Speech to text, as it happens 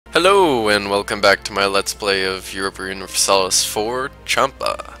Hello and welcome back to my Let's Play of Europa Universalis 4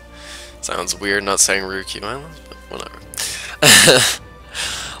 Champa. Sounds weird not saying Ryukyu Islands, but whatever.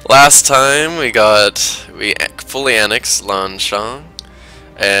 Last time we fully annexed Lanshan,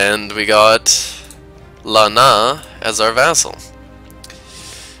 and we got Lana as our vassal.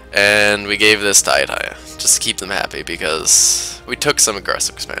 And we gave this to Aitaya, just to keep them happy because we took some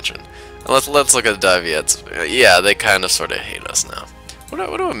aggressive expansion. And let's look at the Daviets. Yeah, they kind of sort of hate us now. What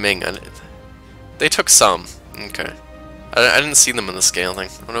about Ming? They took some. Okay. I didn't see them in the scale thing.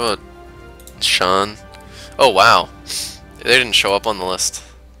 What about Shan? Oh, wow. They didn't show up on the list.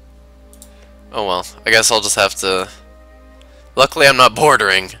 Oh, well. I guess I'll just have to... Luckily, I'm not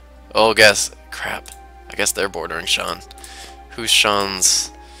bordering. Oh, crap. I guess they're bordering Shan. Who's Shan's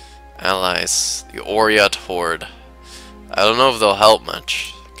allies? The Oryat Horde. I don't know if they'll help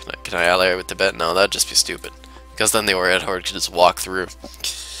much. Can I ally with Tibet? No, that'd just be stupid. Because then the Oryat Horde could just walk through.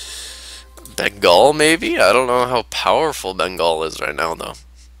 Bengal, maybe? I don't know how powerful Bengal is right now, though.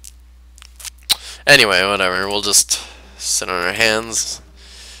 Anyway, whatever. We'll just sit on our hands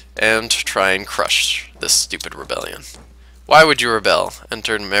and try and crush this stupid rebellion. Why would you rebel?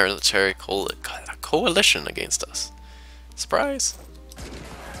 Enter military coalition against us. Surprise.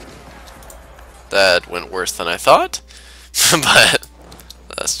 That went worse than I thought. But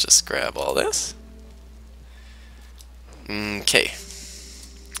let's just grab all this. Okay.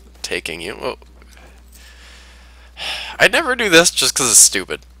 Taking you. Oh. I never do this just because it's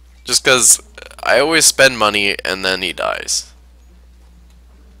stupid. Just because I always spend money and then he dies.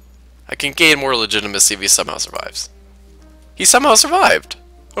 I can gain more legitimacy if he somehow survives. He somehow survived.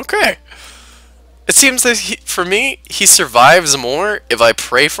 Okay. It seems that for me, he survives more if I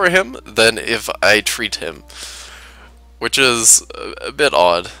pray for him than if I treat him. Which is a bit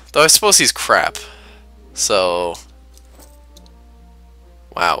odd. Though I suppose he's crap. So...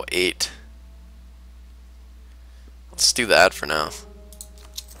 Wow, 8. Let's do that for now.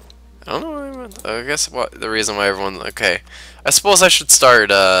 I don't know. I guess the reason why everyone... Okay. I suppose I should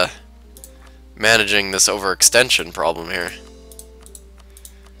start managing this overextension problem here.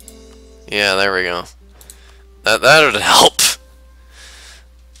 Yeah, there we go. That would help.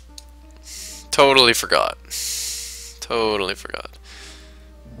 Totally forgot. Totally forgot.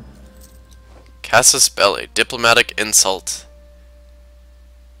 Casus Belli. Diplomatic insult.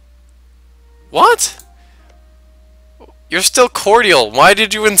 What? You're still cordial. Why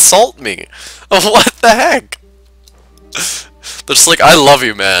did you insult me? What the heck? They're just like, I love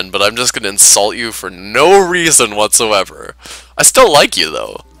you, man, but I'm just gonna insult you for no reason whatsoever. I still like you,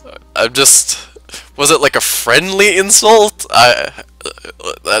 though. I'm just... Was it like a friendly insult? I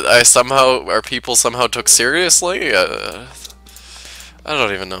somehow... Our people somehow took seriously? I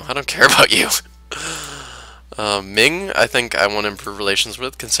don't even know. I don't care about you. Ming, I think I want to improve relations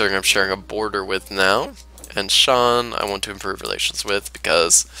with, considering I'm sharing a border with now. And Shan, I want to improve relations with,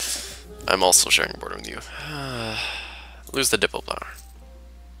 because I'm also sharing a border with you. Lose the Diplo power.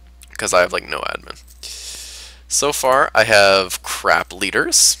 Because I have, like, no admin. So far, I have crap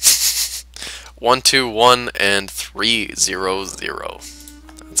leaders. 1, 2, 1, and 3, 0, 0.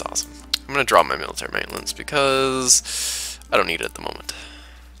 That's awesome. I'm going to drop my military maintenance, because I don't need it at the moment.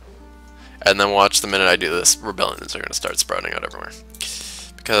 And then watch the minute I do this, rebellions are going to start sprouting out everywhere.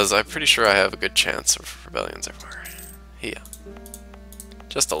 Because I'm pretty sure I have a good chance of rebellions everywhere. Yeah.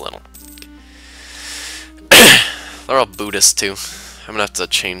 Just a little. They're all Buddhist too. I'm going to have to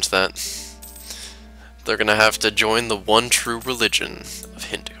change that. They're going to have to join the one true religion of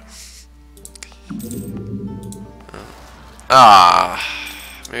Hindu.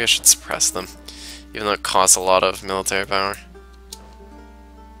 Maybe I should suppress them. Even though it costs a lot of military power.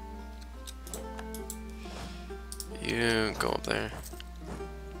 You go up there.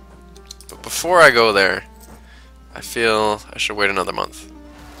 But before I go there, I feel I should wait another month.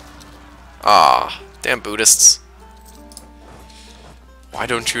 Damn Buddhists. Why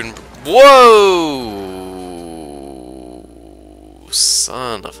don't you... Whoa!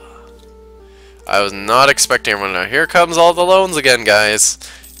 Son of a... I was not expecting everyone to... Here comes all the loans again, guys.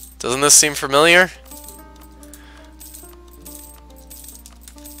 Doesn't this seem familiar?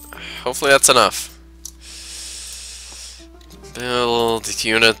 Hopefully that's enough. Build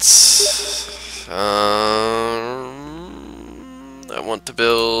units. I want to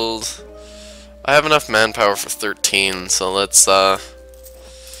build... I have enough manpower for 13, so let's 2,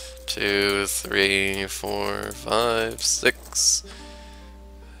 3, 4, 5, 6,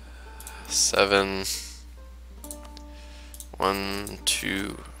 7, 1,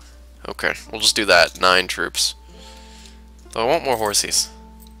 2. Okay, we'll just do that. 9 troops. Though I want more horsies.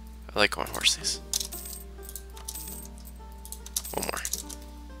 I like more horsies. One more.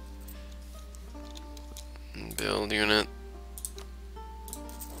 Build unit.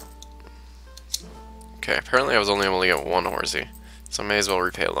 Okay, apparently I was only able to get one horsey, so I may as well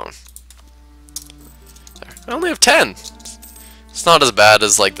repay a loan. There. I only have 10! It's not as bad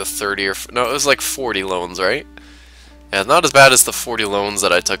as like the 30 or... No, it was like 40 loans, right? Yeah, not as bad as the 40 loans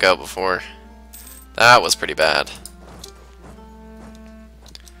that I took out before. That was pretty bad.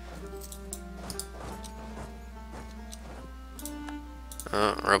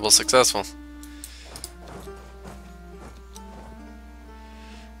 Rebel successful.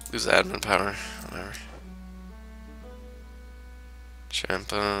 Lose admin power. Whatever.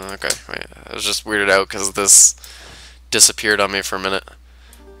 Champa. Okay, wait. I was just weirded out because this disappeared on me for a minute.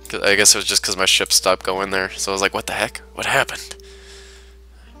 I guess it was just because my ship stopped going there. So I was like, what the heck? What happened?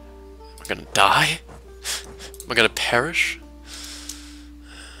 Am I gonna die? Am I gonna perish?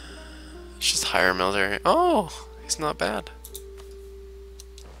 It's just higher military. Oh, he's not bad.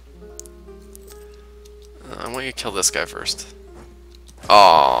 I want you to kill this guy first.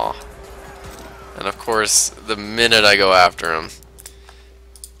 Aww. And of course, the minute I go after him,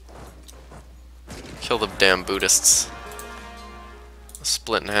 kill the damn Buddhists.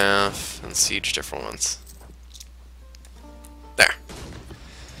 Split in half and siege different ones. There.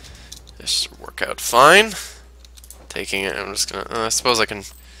 This should work out fine. Taking it, I'm just gonna. I suppose I can.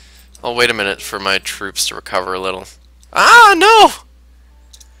 I'll wait a minute for my troops to recover a little. Ah, no!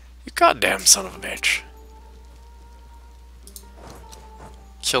 You goddamn son of a bitch.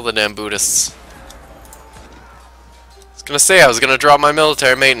 Kill the damn Buddhists. I was gonna say I was gonna drop my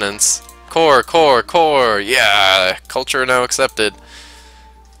military maintenance. Core, core, core! Yeah! Culture now accepted.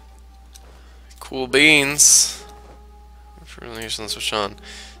 Cool beans. Relations with Sean.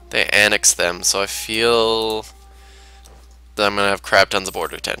 They annexed them, so I feel that I'm gonna have crap tons of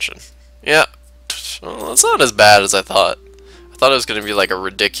border tension. Yeah. Well, it's not as bad as I thought. I thought it was gonna be like a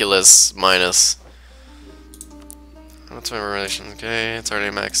ridiculous minus. What's my relation? Okay, it's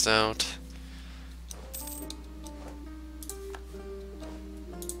already maxed out.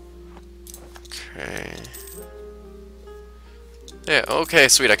 Okay. Yeah, okay,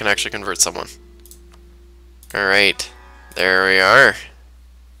 sweet, I can actually convert someone. Alright, there we are.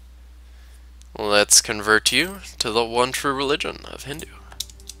 Let's convert you to the one true religion of Hindu.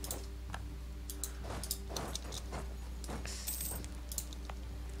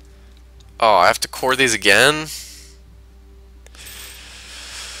 Oh, I have to core these again?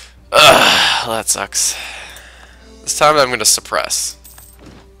 Ugh, that sucks. This time I'm gonna suppress.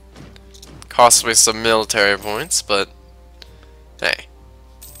 Costs me some military points, but hey.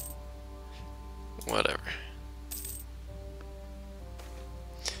 Whatever.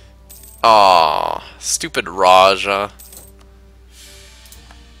 Aw, stupid Raja.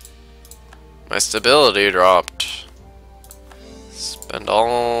 My stability dropped. Spend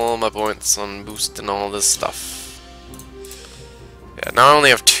all my points on boosting all this stuff. Yeah, now I only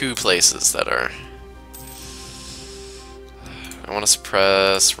have 2 places that are... I want to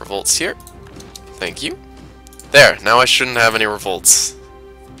suppress revolts here. Thank you. There, now I shouldn't have any revolts.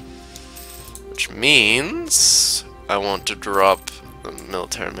 Which means I want to drop the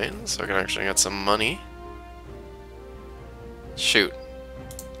military maintenance so I can actually get some money. Shoot.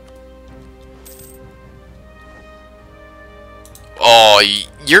 Oh,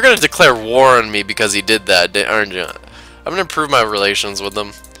 you're gonna declare war on me because he did that, aren't you? I'm gonna improve my relations with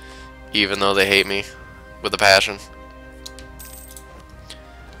them, even though they hate me with a passion.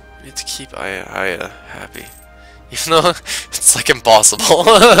 I need to keep Aya happy, even though it's like impossible.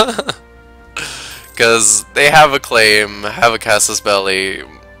 Because they have a claim, have a casus belli.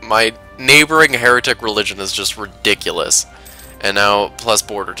 My neighboring heretic religion is just ridiculous, and now plus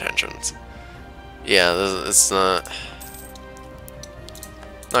border tensions. Yeah, it's not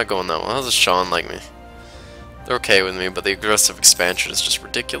going that well. How does Sean like me? They're okay with me, but the aggressive expansion is just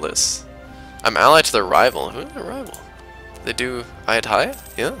ridiculous. I'm allied to their rival. Who is their rival? They do Ayatollah?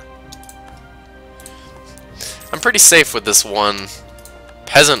 Yeah. I'm pretty safe with this one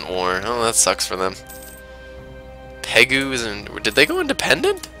peasant war. Oh, that sucks for them. Pegus and... Did they go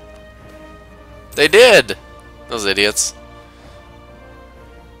independent? They did! Those idiots.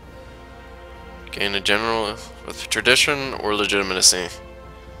 Gain a general with tradition or legitimacy.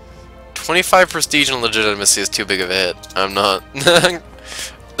 25 prestige and legitimacy is too big of a hit. I'm not...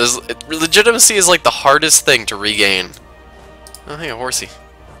 Legitimacy is like the hardest thing to regain. Oh, hey, a horsey.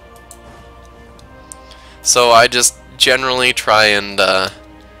 So I just generally try and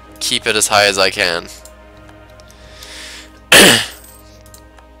keep it as high as I can.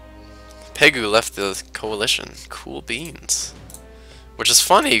 Pegu left the coalition. Cool beans. Which is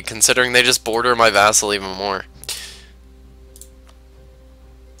funny, considering they just border my vassal even more.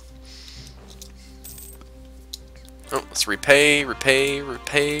 Oh, let's repay,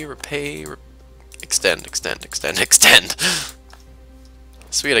 extend.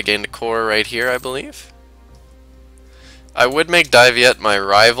 Sweet, I gained a core right here, I believe. I would make Daviet my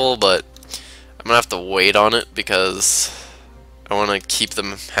rival, but I'm gonna have to wait on it because I want to keep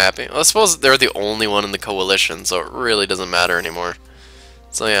them happy. Well, I suppose they're the only one in the coalition, so it really doesn't matter anymore.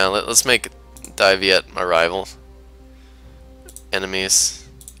 So yeah, let's make Daviet my rival. Enemies.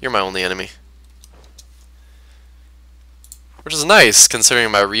 You're my only enemy. Which is nice,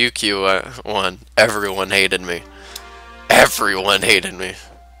 considering my Ryukyu one. Everyone hated me. Everyone hated me.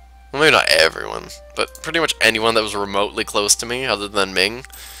 Well, maybe not everyone, but pretty much anyone that was remotely close to me, other than Ming,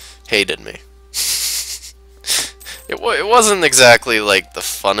 hated me. It wasn't exactly, like, the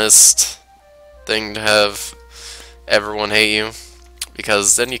funnest thing to have everyone hate you,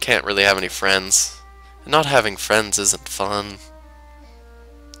 because then you can't really have any friends. And not having friends isn't fun.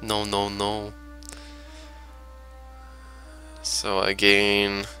 No, no, no. So I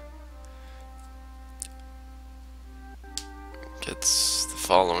gain... Gets the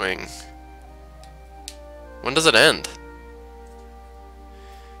following. When does it end?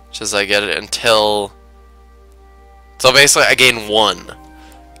 Just I get it until... So basically I gain 1.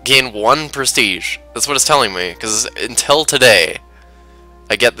 Gain 1 prestige. That's what it's telling me, because until today.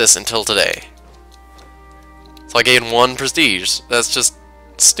 I get this until today. So I gain 1 prestige. That's just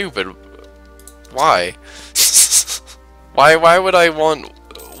stupid. Why? Why would I want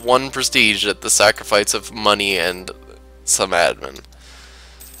 1 prestige at the sacrifice of money and some admin?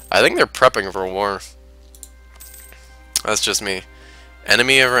 I think they're prepping for war. That's just me.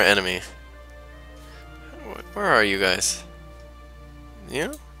 Enemy over enemy. Where are you guys?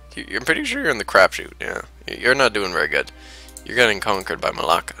 Yeah? I'm pretty sure you're in the crapshoot, yeah. You're not doing very good. You're getting conquered by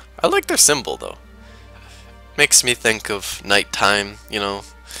Malacca. I like their symbol, though. Makes me think of nighttime, you know.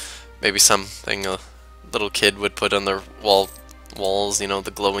 Maybe something a little kid would put on their walls, you know,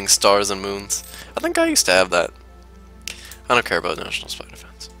 the glowing stars and moons. I think I used to have that. I don't care about National Spy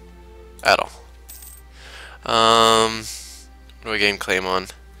Defense. At all. What do I gain claim on?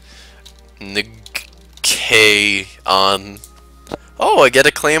 K on... Oh, I get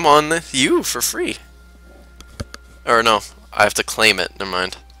a claim on you for free. Or no, I have to claim it. Never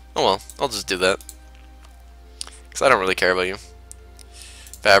mind. Oh well, I'll just do that. Because I don't really care about you.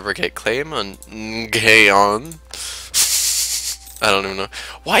 Fabricate claim on Gaon. I don't even know.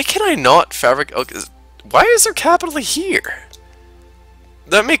 Why can I not fabricate... Okay, why is there capital here?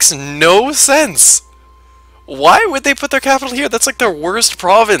 That makes no sense. Why would they put their capital here? That's like their worst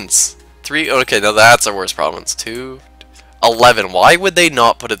province. 3, okay, now that's our worst province. 2, 11. Why would they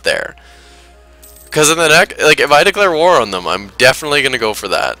not put it there? Because in the next, like, if I declare war on them, I'm definitely gonna go for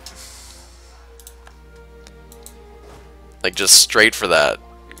that. Like, just straight for that.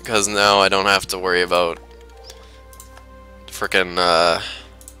 Because now I don't have to worry about frickin'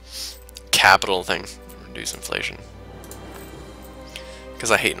 capital thing. Reduce inflation. Because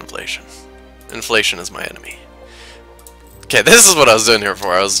I hate inflation. Inflation is my enemy. Okay, this is what I was doing here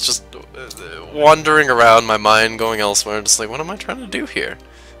for. I was just wandering around, my mind going elsewhere, just like, what am I trying to do here?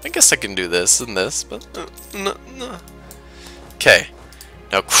 I guess I can do this and this, but no. Okay,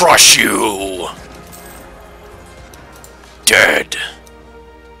 now crush you! Dead!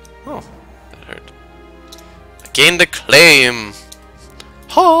 Oh, that hurt. I gained a claim!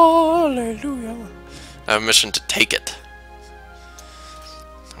 Hallelujah! I have a mission to take it.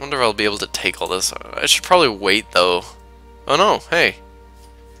 I wonder if I'll be able to take all this. I should probably wait, though. Oh no, hey.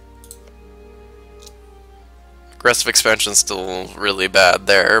 Aggressive expansion's still really bad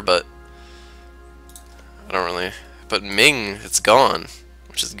there, but I don't really... But Ming, it's gone,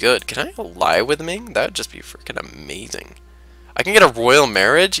 which is good. Can I ally with Ming? That would just be freaking amazing. I can get a royal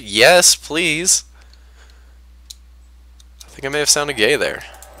marriage? Yes, please. I think I may have sounded gay there.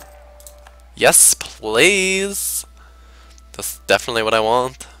 Yes, please. That's definitely what I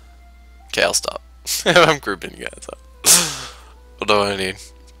want. Okay, I'll stop. I'm grouping you guys up. What do I need?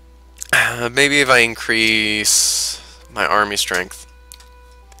 Maybe if I increase my army strength.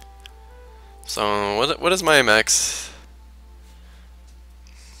 So, what is my max?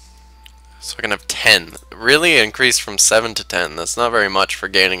 So I can have 10. Really? Increase from 7 to 10. That's not very much for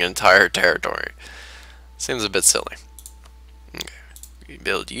gaining an entire territory. Seems a bit silly. Okay. We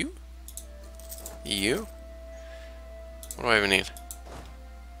build you? You? What do I even need?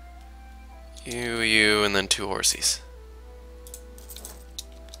 You, and then 2 horsies.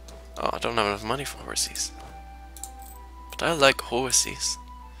 Oh, I don't have enough money for horsies. But I like horsies.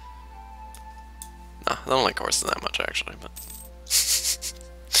 Nah, I don't like horses that much, actually, but...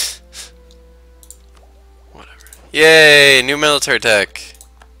 Whatever. Yay! New military tech!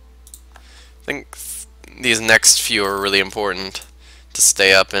 I think these next few are really important to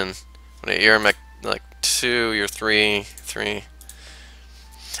stay up in. You're like 2, you're 3, 3.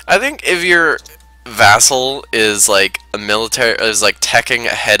 I think if your vassal is like a military, is like teching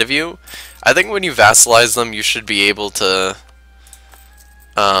ahead of you, I think when you vassalize them, you should be able to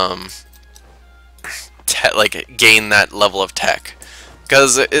like gain that level of tech,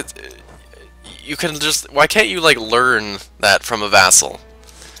 because you can just, why can't you like learn that from a vassal?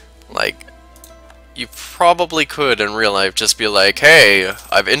 Like, you probably could in real life just be like, hey,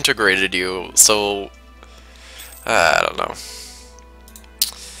 I've integrated you, so I don't know.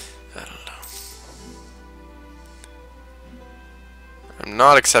 I'm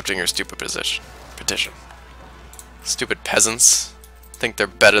not accepting your stupid petition. Stupid peasants think they're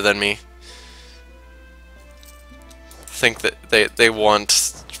better than me. Think that they want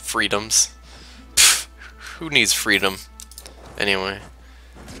freedoms. Pfft, who needs freedom? Anyway.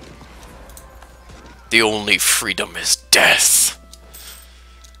 The only freedom is death.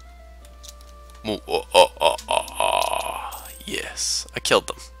 Yes, I killed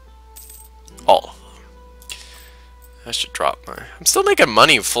them. All of them. I should drop my... I'm still making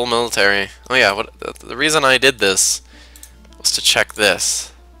money, full military. Oh yeah, the reason I did this was to check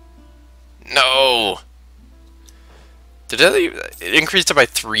this. No! It increased it by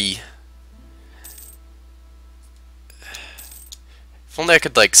 3. If only I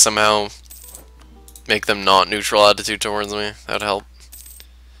could like somehow make them not neutral attitude towards me, that would help.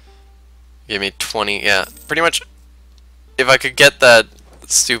 Give me 20, yeah. Pretty much, if I could get that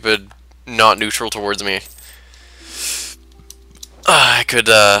stupid not neutral towards me, I could,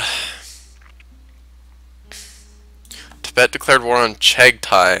 Tibet declared war on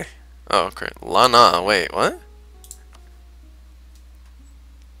Chagtai. Oh, great. Lana, wait, what?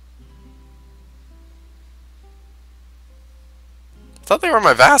 I thought they were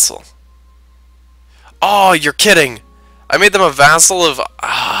my vassal. Oh, you're kidding! I made them a vassal of...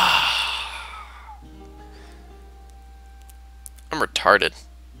 I'm retarded.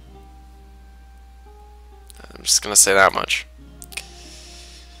 I'm just gonna say that much.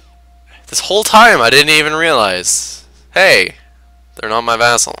 This whole time I didn't even realize. Hey, they're not my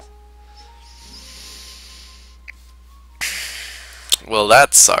vassal. Well,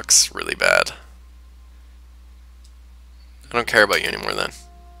 that sucks really bad. I don't care about you anymore then.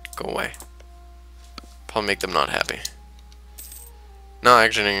 Go away. Probably make them not happy. No, I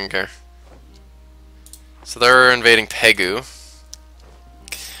actually didn't care. So they're invading Pegu.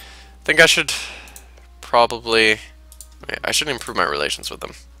 I think I should probably... Wait, I should improve my relations with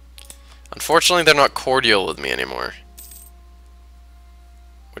them. Unfortunately, they're not cordial with me anymore.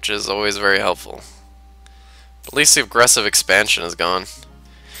 Which is always very helpful. But at least the aggressive expansion is gone.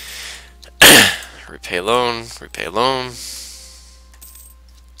 Repay loan, repay loan.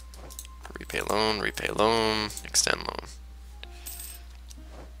 Repay loan, repay loan, extend loan.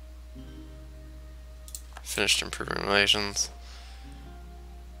 Finished improving relations.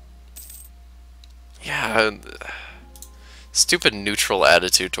 Yeah, stupid neutral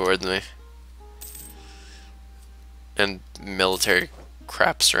attitude towards me. And military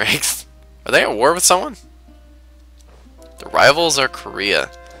crap strength. Are they at war with someone? The rivals are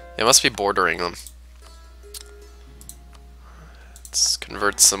Korea. They must be bordering them. Let's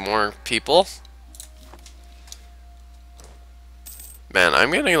convert some more people. Man,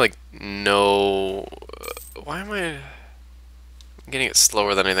 I'm getting like no... Why am I... I'm getting it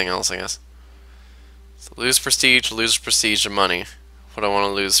slower than anything else, I guess. So lose prestige and money. What do I want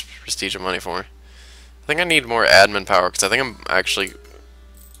to lose prestige and money for? I think I need more admin power, because I think I'm actually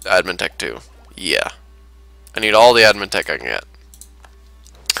admin tech too. Yeah. I need all the admin tech I can get.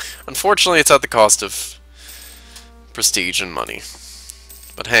 Unfortunately, it's at the cost of prestige and money.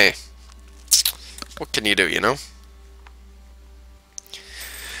 But hey, what can you do, you know?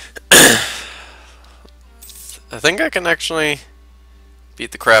 I think I can actually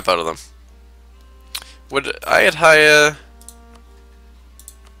beat the crap out of them. Would I at higher...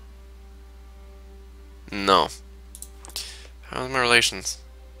 No. How's my relations?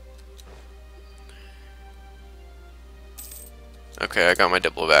 Okay, I got my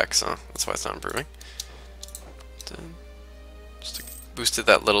Diplo back, so that's why it's not improving. Just boosted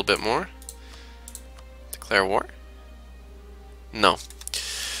that little bit more. Declare war? No.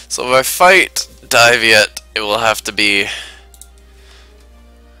 So if I fight Daviet, it will have to be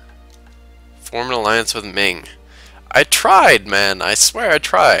form an alliance with Ming. I tried, man. I swear I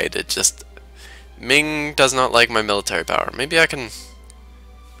tried. It just... Ming does not like my military power. Maybe I can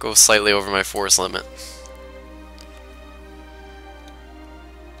go slightly over my force limit.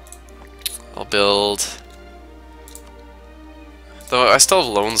 I'll build... Though I still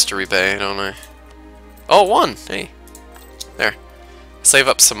have loans to repay, don't I? Oh, one! Hey. There. Save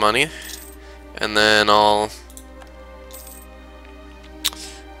up some money. And then I'll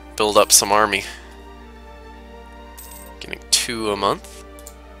build up some army. Getting 2 a month.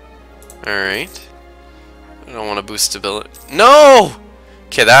 Alright. I don't want to boost stability. No!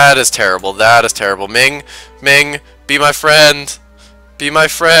 Okay, that is terrible. That is terrible. Ming, Ming, be my friend. Be my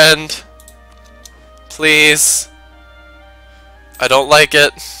friend. Please. I don't like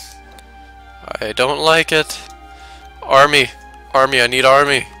it. I don't like it. Army. Army, I need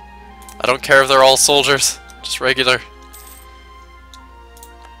army. I don't care if they're all soldiers. Just regular.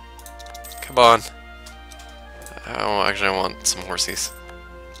 Come on. Oh, actually I want some horsies.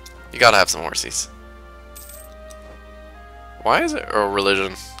 You gotta have some horsies. Why is it? Oh,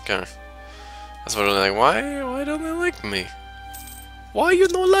 religion. Okay. That's what I'm like. Why don't they like me? Why you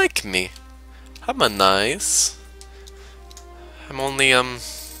don't like me? I'm a nice. I'm only a no,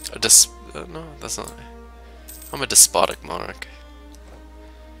 that's not. I'm a despotic monarch.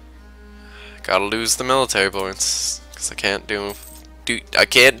 Gotta lose the military points because I can't do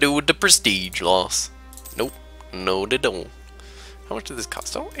the prestige loss. Nope. No, they don't. How much did this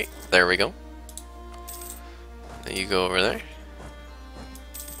cost? Oh, wait. There we go. Then you go over there.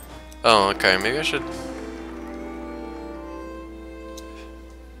 Oh, okay. Maybe I should.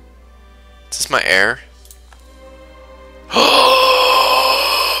 Is this my heir?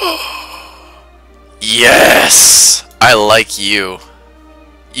 Yes! I like you.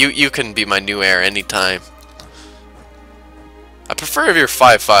 You can be my new heir anytime. I prefer if you're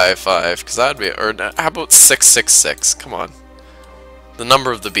 555, because that'd be, or how about 666? Come on, the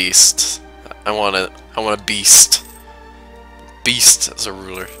number of the beast. I want a beast. Beast as a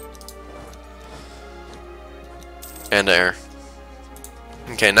ruler and heir.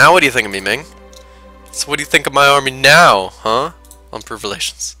 Okay, now what do you think of me, Ming? So what do you think of my army now, huh? I'll improve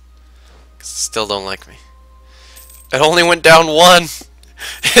relations. Cause still don't like me. It only went down 1.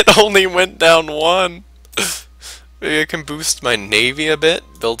 It only went down 1. Maybe I can boost my navy a bit,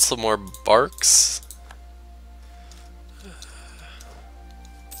 build some more barks.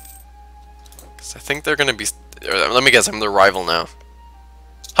 Cause I think they're gonna be. Let me guess, I'm their rival now.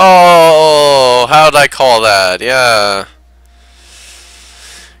 Oh, how did I call that? Yeah.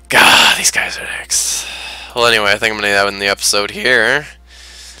 God, these guys are dicks. Well, anyway, I think I'm gonna end the episode here.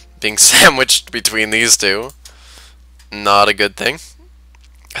 Being sandwiched between these two. Not a good thing.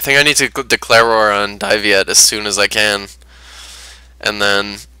 I think I need to declare war on Daviet as soon as I can. And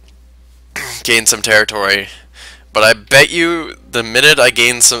then gain some territory. But I bet you the minute I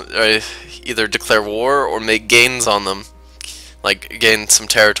gain some, either declare war or make gains on them, like gain some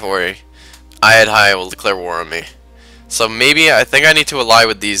territory, Ayadhaya will declare war on me. So maybe I think I need to ally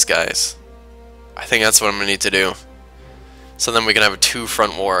with these guys. I think that's what I'm going to need to do. So then we can have a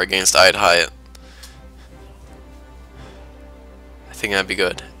 2-front war against Ayadhaya. I think that'd be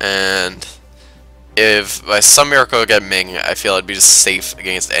good. And if by some miracle I get Ming, I feel I'd be just safe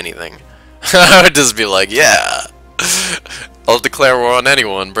against anything. I would just be like, yeah, I'll declare war on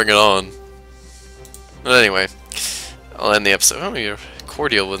anyone, bring it on. But anyway, I'll end the episode. Oh, you're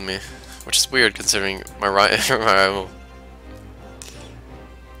cordial with me, which is weird considering my rival.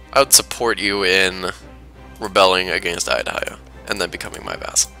 I would support you in rebelling against Ayadhaya and then becoming my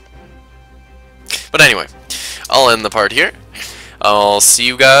vassal. But anyway, I'll end the part here. I'll see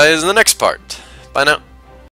you guys in the next part. Bye now.